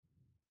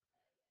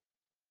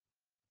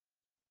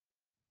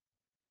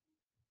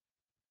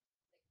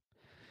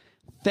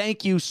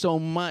Thank you so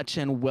much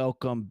and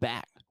welcome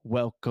back.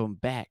 Welcome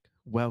back.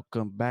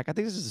 Welcome back. I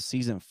think this is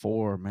season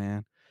 4,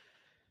 man.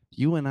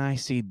 You and I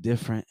see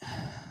different.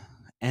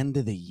 End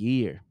of the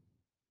year.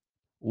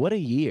 What a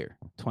year,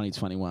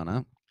 2021,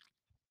 huh?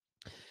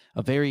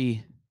 A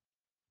very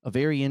a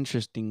very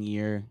interesting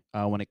year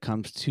when it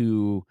comes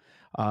to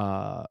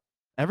uh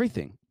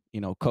everything.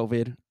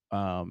 COVID,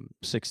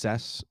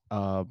 success,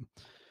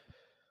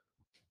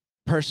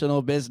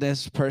 personal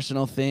business,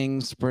 personal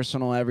things,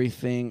 personal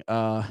everything,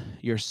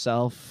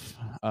 yourself,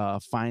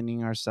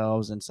 finding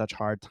ourselves in such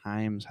hard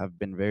times have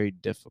been very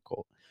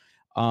difficult.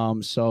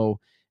 So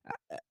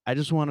I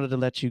just wanted to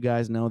let you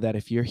guys know that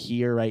if you're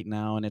here right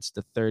now and it's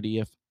the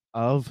 30th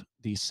of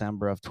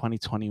December of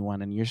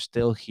 2021 and you're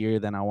still here,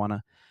 then I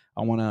want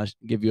to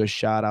give you a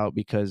shout out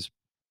because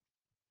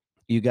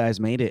you guys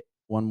made it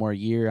one more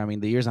year. I mean,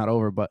 the year's not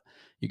over, but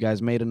you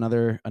guys made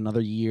another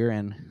year,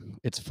 and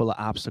it's full of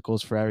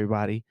obstacles for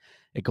everybody.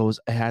 It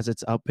has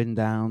its up and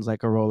downs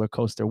like a roller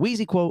coaster.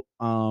 Wheezy quote.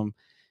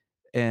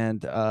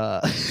 And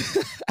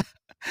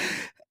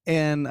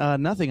and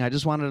nothing. I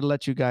just wanted to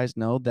let you guys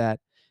know that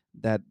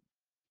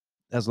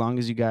as long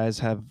as you guys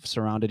have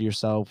surrounded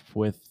yourself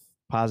with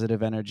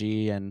positive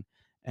energy and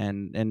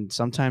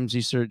sometimes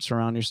you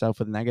surround yourself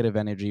with negative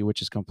energy,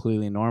 which is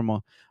completely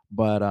normal,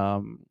 but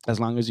as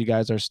long as you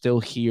guys are still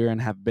here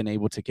and have been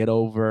able to get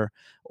over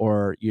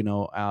or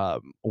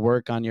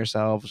work on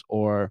yourselves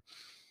or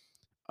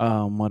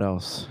what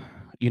else,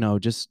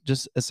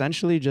 just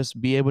essentially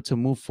just be able to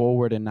move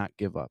forward and not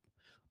give up.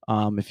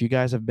 If you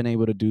guys have been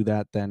able to do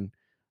that, then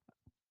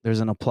there's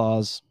an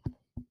applause.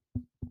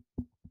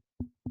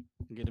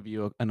 Give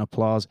you an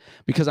applause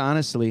because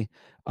honestly,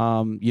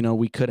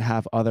 we could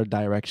have other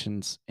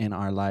directions in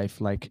our life,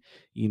 like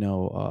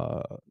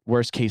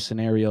worst case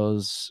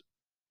scenarios.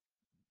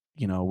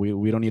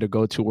 We don't need to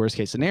go to worst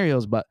case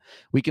scenarios, but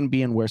we can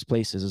be in worse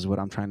places, is what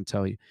I'm trying to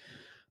tell you.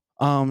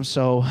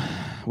 So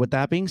with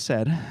that being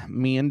said,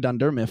 me and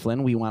Dunder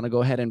Mifflin, we want to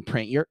go ahead and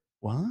print your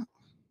what?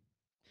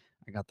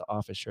 I got the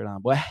office shirt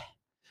on, boy.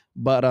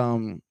 But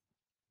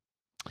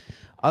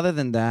other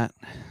than that,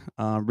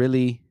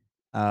 really,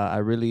 I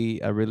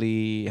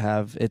really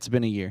have. It's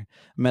been a year.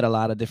 Met a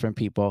lot of different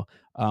people.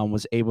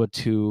 Was able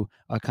to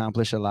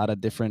accomplish a lot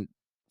of different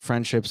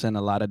friendships and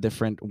a lot of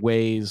different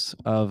ways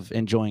of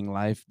enjoying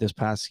life this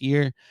past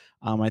year.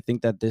 I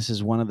think that this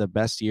is one of the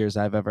best years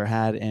I've ever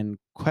had in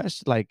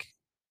quest like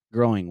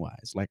growing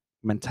wise, like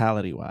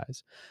mentality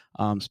wise,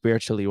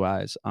 spiritually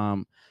wise,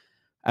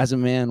 as a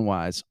man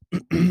wise.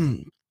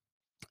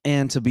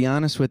 And to be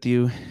honest with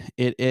you,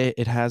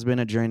 it has been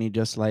a journey,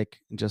 just like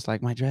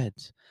my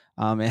dreads.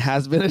 It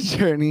has been a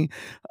journey.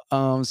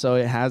 So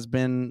it has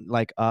been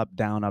like up,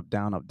 down, up,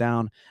 down, up,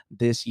 down.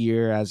 This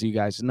year, as you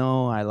guys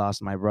know, I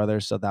lost my brother,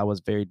 so that was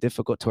very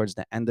difficult towards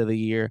the end of the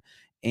year.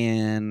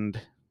 And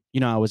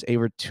I was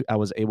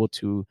able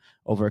to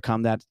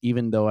overcome that,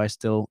 even though I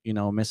still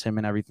miss him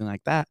and everything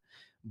like that.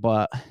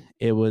 But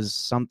it was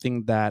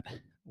something that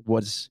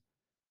was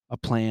a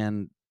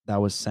plan that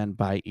was sent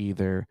by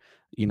either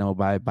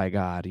by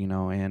God,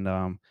 and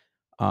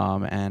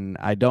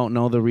I don't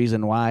know the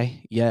reason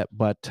why yet,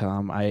 but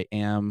I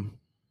am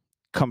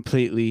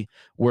completely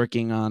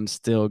working on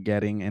still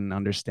getting and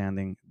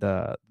understanding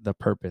the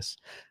purpose.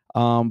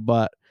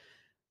 But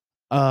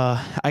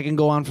I can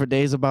go on for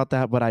days about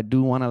that, but I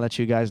do want to let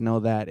you guys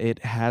know that it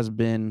has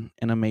been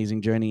an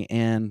amazing journey,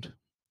 and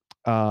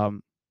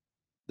um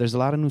there's a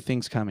lot of new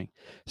things coming.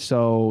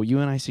 So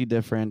you and I see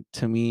different.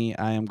 To me,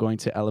 I am going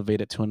to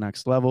elevate it to a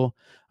next level.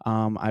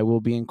 I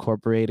will be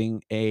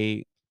incorporating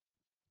a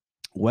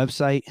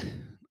website,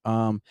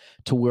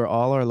 to where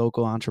all our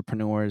local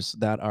entrepreneurs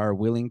that are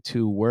willing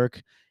to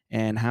work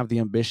and have the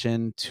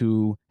ambition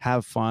to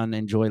have fun,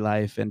 enjoy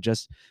life, and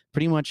just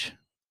pretty much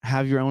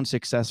have your own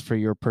success for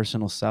your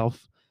personal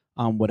self.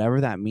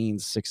 Whatever that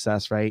means,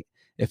 success, right?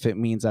 If it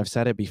means, I've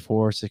said it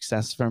before,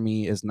 success for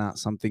me is not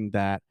something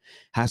that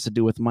has to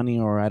do with money,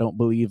 or I don't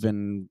believe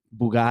in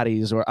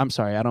Bugattis, or I'm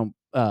sorry, I don't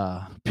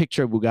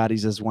picture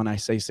Bugattis as when I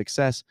say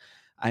success.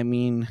 I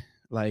mean,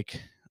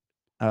 like,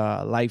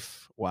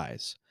 life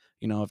wise.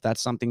 If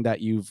that's something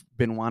that you've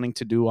been wanting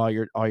to do all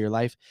your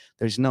life,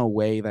 there's no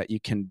way that you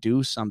can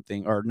do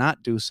something or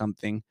not do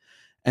something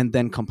and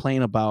then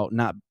complain about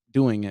not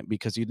doing it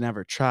because you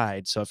never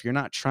tried. So if you're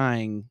not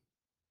trying,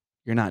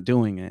 you're not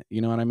doing it. You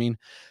know what I mean?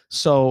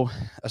 So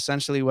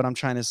essentially what I'm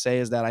trying to say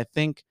is that I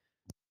think,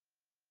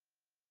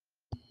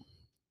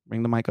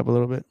 bring the mic up a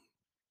little bit.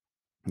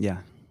 Yeah.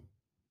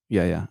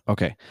 Yeah, yeah.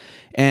 Okay.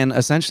 And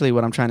essentially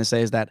what I'm trying to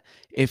say is that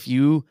if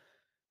you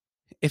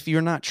if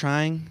you're not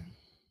trying,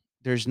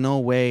 there's no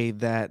way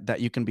that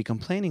you can be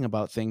complaining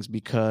about things,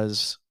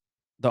 because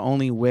the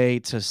only way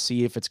to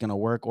see if it's going to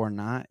work or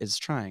not is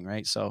trying,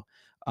 right? So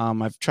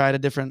I've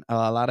tried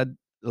a lot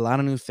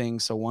of new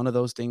things. So one of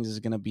those things is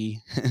going to be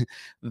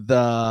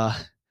the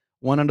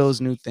one of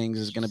those new things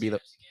is going to be the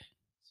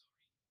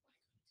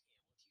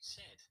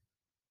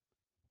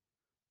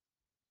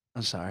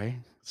I'm sorry,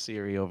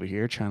 Siri over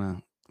here trying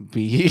to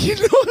be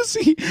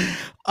nosy.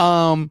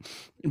 Um,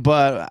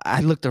 but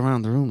I looked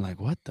around the room like,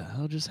 what the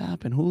hell just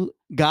happened? Who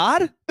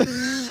God?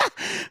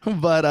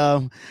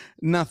 But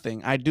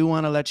nothing. I do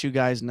want to let you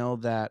guys know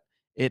that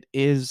it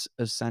is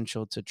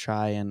essential to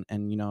try and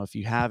if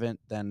you haven't,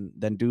 then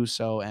do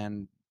so.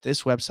 And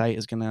this website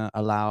is gonna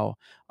allow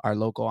our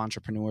local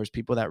entrepreneurs,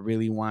 people that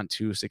really want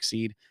to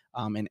succeed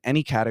in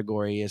any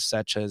category, as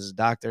such as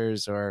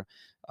doctors or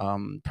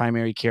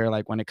primary care.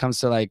 Like when it comes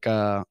to like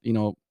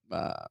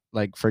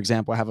for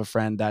example, I have a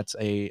friend that's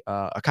a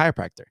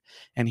chiropractor,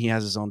 and he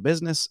has his own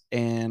business.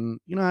 And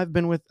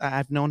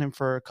I've known him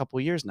for a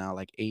couple years now,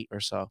 like 8 or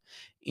so.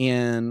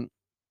 And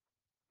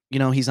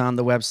he's on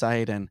the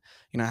website, and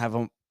I have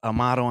a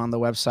model on the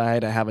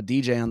website. I have a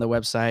DJ on the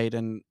website,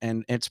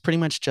 and it's pretty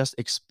much just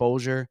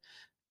exposure.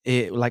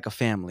 Like a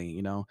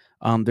family,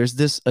 there's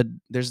this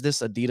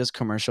Adidas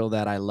commercial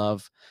that I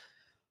love.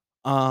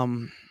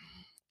 Um,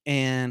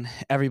 and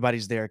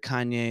everybody's there: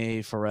 Kanye,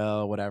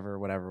 Pharrell, whatever,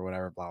 whatever,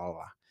 whatever, blah blah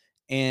blah,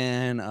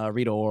 and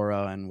Rita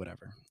Ora and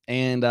whatever.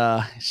 And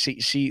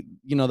she,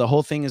 the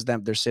whole thing is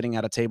that they're sitting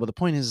at a table. The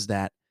point is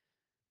that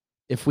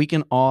if we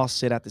can all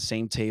sit at the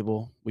same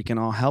table, we can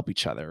all help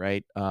each other,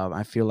 right?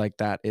 I feel like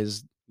that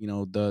is,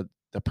 the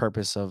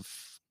purpose of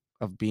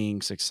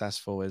being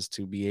successful, is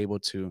to be able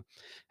to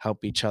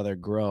help each other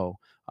grow.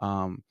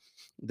 Um,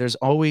 there's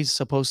always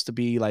supposed to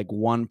be like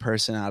one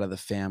person out of the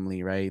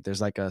family, right?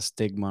 There's like a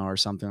stigma or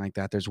something like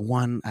that. There's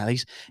one, at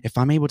least if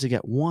I'm able to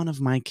get one of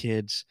my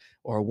kids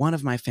or one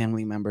of my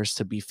family members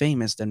to be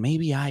famous, then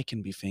maybe I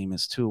can be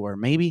famous too. Or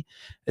maybe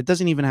it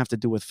doesn't even have to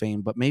do with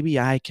fame, but maybe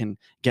I can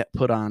get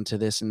put on to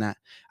this and that.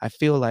 I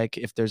feel like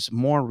if there's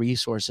more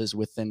resources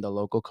within the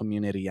local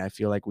community, I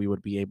feel like we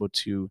would be able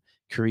to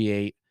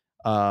create,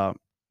 uh,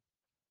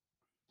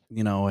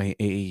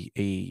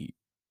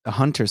 a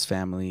hunter's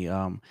family,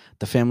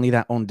 the family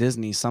that owned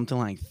Disney, something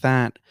like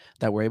that,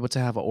 that we're able to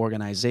have an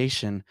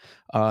organization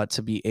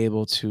to be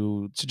able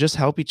to just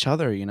help each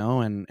other,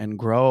 and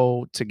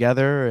grow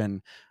together.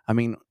 And I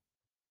mean,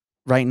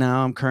 right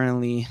now I'm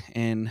currently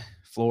in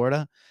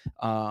Florida,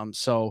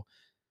 so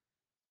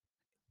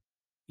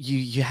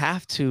you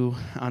have to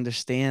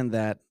understand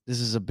that this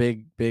is a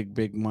big, big,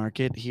 big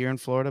market here in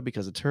Florida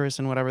because of tourists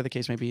and whatever the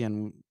case may be,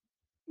 and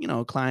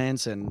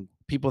clients and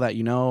people that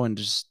and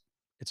just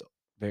it's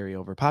very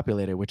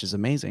overpopulated, which is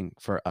amazing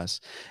for us.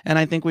 And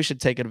I think we should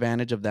take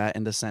advantage of that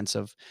in the sense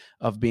of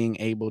being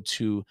able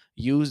to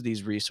use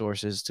these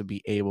resources to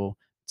be able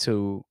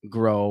to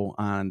grow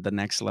on the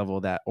next level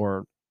that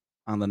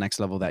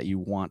you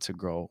want to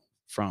grow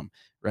from,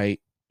 right?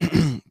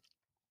 I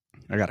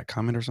got a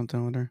comment or something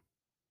over there.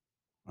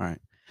 All right.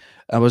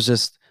 I was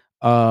just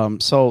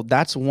so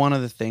that's one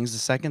of the things. The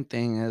second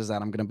thing is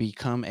that I'm gonna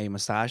become a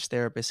massage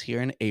therapist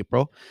here in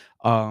April.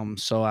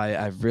 So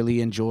I've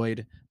really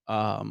enjoyed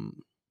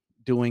um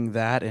doing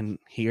that. And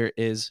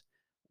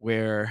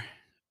where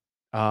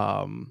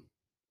um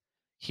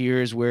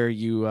here's where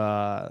you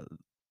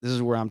this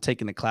is where I'm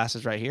taking the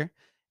classes right here.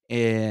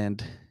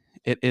 And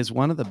it is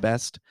one of the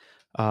best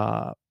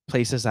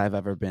places I've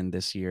ever been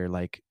this year,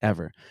 like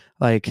ever.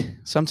 Like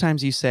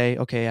sometimes you say,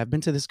 okay, I've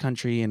been to this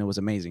country and it was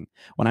amazing.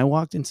 When I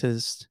walked into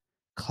this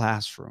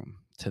classroom,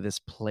 to this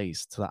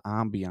place, to the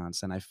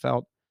ambiance, and I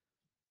felt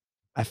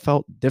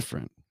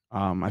different.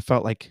 I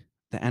felt like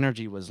the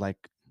energy was like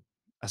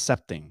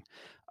accepting.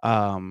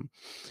 Um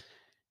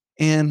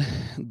and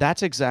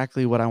that's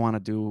exactly what I wanna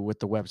do with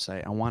the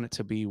website. I want it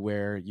to be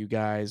where you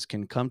guys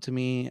can come to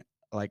me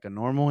like a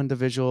normal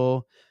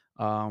individual,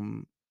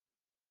 um,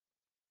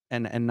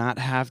 and not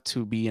have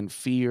to be in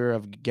fear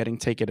of getting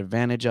taken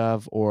advantage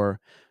of, or,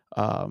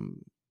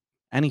 um,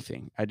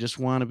 anything. I just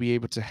wanna be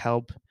able to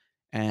help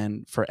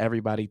and for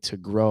everybody to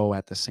grow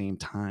at the same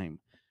time.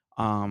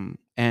 And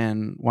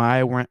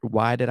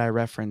why did I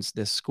reference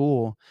this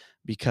school?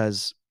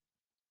 Because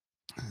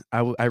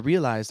I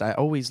realized I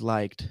always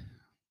loved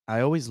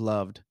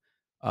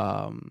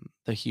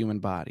the human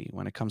body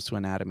when it comes to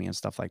anatomy and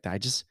stuff like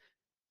that.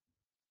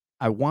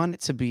 I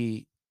wanted to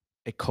be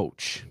a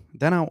coach.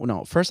 Then I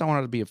no, first I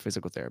wanted to be a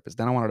physical therapist.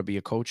 Then I wanted to be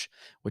a coach,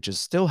 which is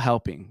still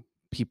helping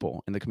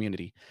people in the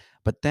community.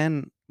 But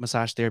then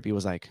massage therapy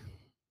was like,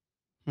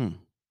 hmm,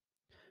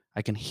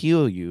 I can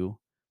heal you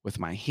with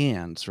my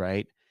hands,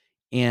 right?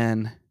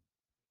 And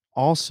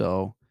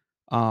also,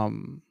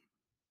 um,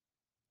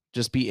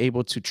 just be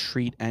able to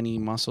treat any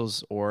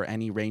muscles or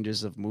any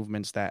ranges of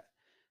movements that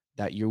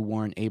you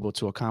weren't able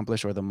to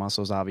accomplish, or the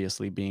muscles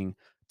obviously being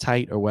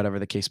tight or whatever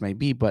the case may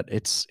be. But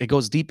it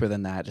goes deeper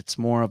than that. It's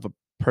more of a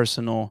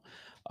personal,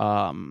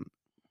 um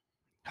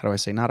how do I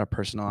say, not a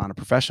personal, on a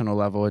professional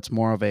level. It's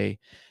more of a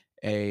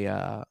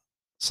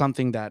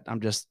something that I'm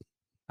just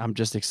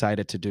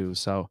excited to do.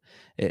 So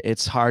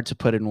it's hard to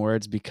put in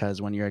words,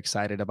 because when you're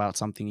excited about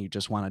something, you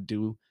just want to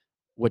do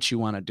what you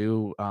want to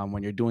do.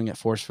 When you're doing it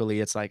forcefully,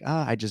 it's like,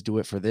 I just do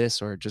it for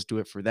this or just do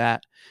it for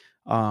that.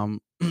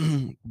 um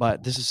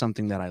but this is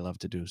something that I love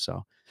to do.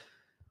 So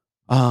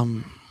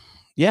um,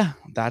 yeah,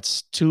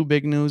 that's two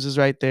big newses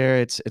right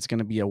there. It's going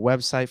to be a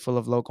website full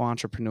of local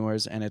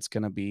entrepreneurs, and it's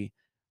going to be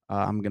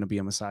I'm gonna be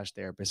a massage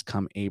therapist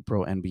come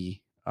April and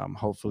be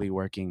hopefully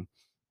working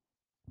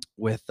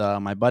with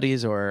my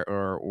buddies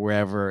or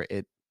wherever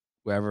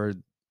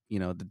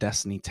the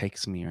destiny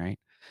takes me, right?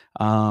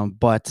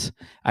 But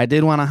I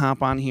did want to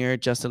hop on here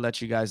just to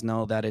let you guys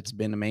know that it's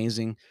been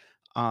amazing.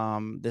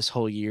 This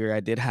whole year I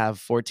did have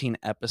 14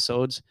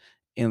 episodes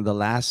in the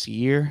last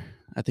year.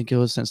 I think it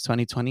was since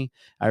 2020.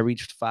 I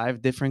reached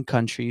 5 different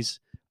countries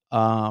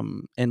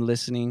in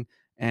listening,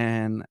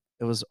 and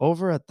it was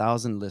over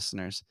 1,000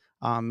 listeners.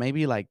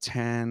 Maybe like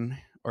 10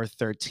 or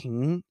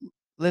 13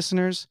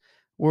 listeners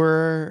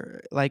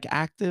were like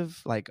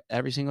active like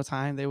every single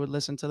time they would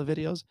listen to the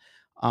videos,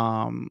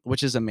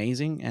 which is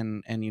amazing.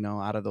 And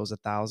out of those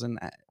 1,000,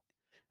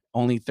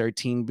 only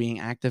 13 being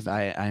active,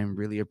 I am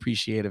really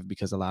appreciative,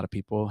 because a lot of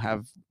people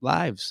have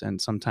lives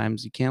and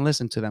sometimes you can't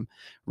listen to them,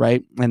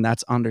 right? And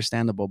that's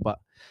understandable. But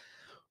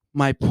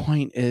my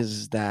point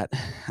is that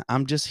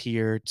I'm just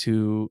here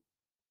to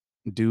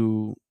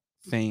do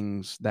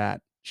things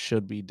that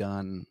should be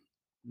done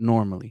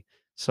normally.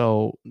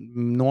 So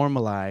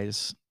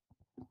normalize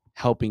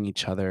helping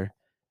each other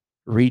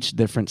reach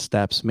different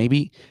steps.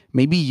 Maybe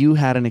you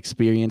had an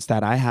experience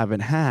that I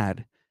haven't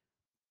had,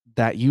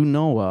 that you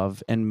know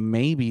of, and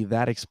maybe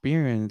that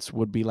experience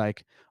would be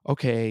like,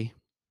 okay,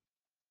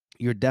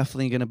 you're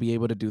definitely going to be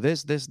able to do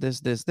this,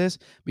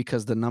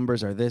 because the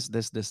numbers are this.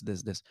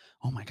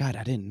 Oh my god,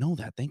 I didn't know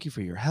that. Thank you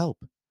for your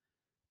help.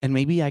 And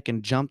maybe I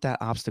can jump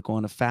that obstacle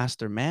in a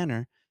faster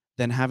manner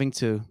than having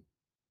to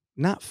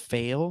not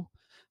fail,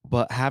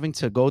 but having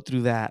to go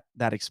through that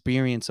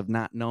experience of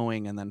not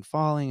knowing and then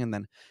falling. And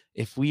then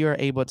if we are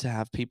able to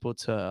have people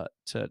to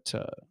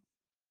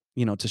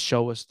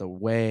show us the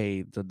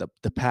way,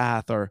 the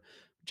path, or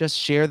just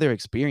share their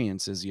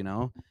experiences,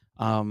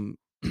 um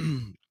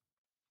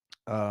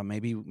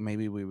maybe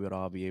we would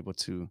all be able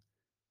to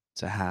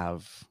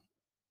have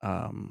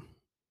um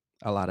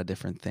a lot of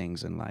different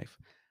things in life,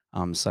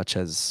 such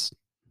as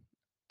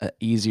a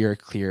easier,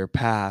 clearer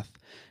path,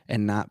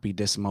 and not be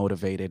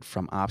dismotivated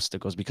from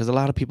obstacles, because a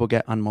lot of people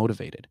get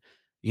unmotivated.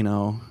 You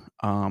know,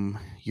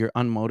 you're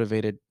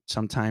unmotivated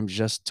sometimes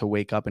just to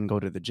wake up and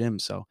go to the gym.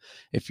 So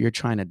if you're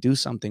trying to do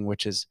something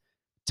which is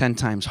 10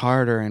 times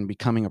harder, and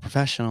becoming a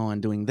professional and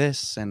doing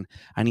this, and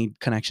I need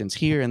connections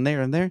here and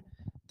there,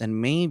 then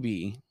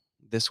maybe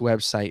this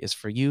website is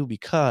for you,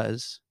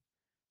 because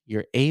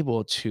you're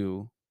able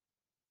to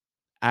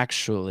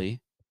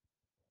actually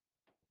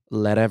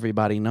let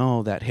everybody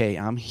know that, hey,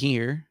 I'm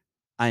here.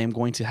 I am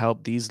going to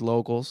help these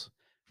locals,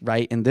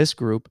 right, in this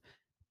group.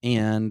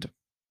 And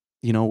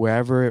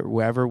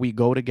wherever we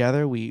go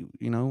together, we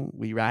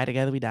ride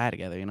together, we die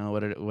together.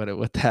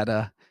 What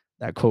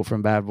that quote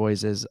from Bad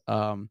Boys is.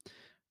 Um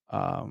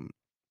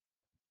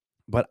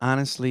but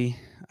honestly,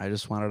 I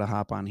just wanted to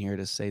hop on here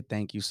to say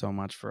thank you so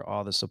much for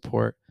all the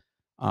support.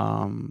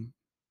 um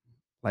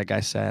like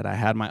I said, I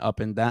had my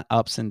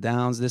ups and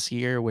downs this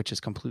year, which is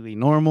completely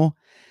normal.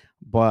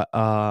 But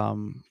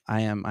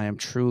I am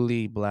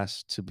truly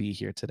blessed to be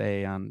here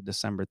today on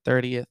December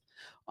 30th.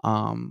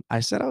 I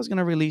said I was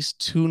gonna release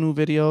 2 new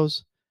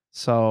videos,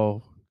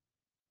 so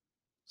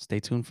stay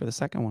tuned for the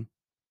second one.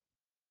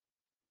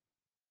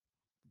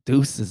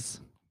 Deuces.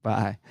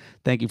 Bye.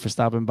 Thank you for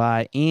stopping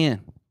by,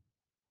 and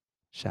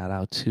shout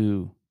out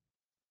to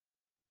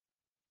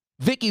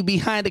Vicky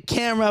behind the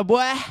camera,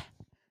 boy.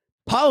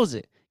 Pose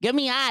it. Get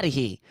me out of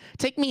here.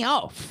 Take me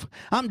off.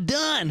 I'm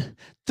done.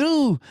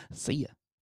 Through. See ya.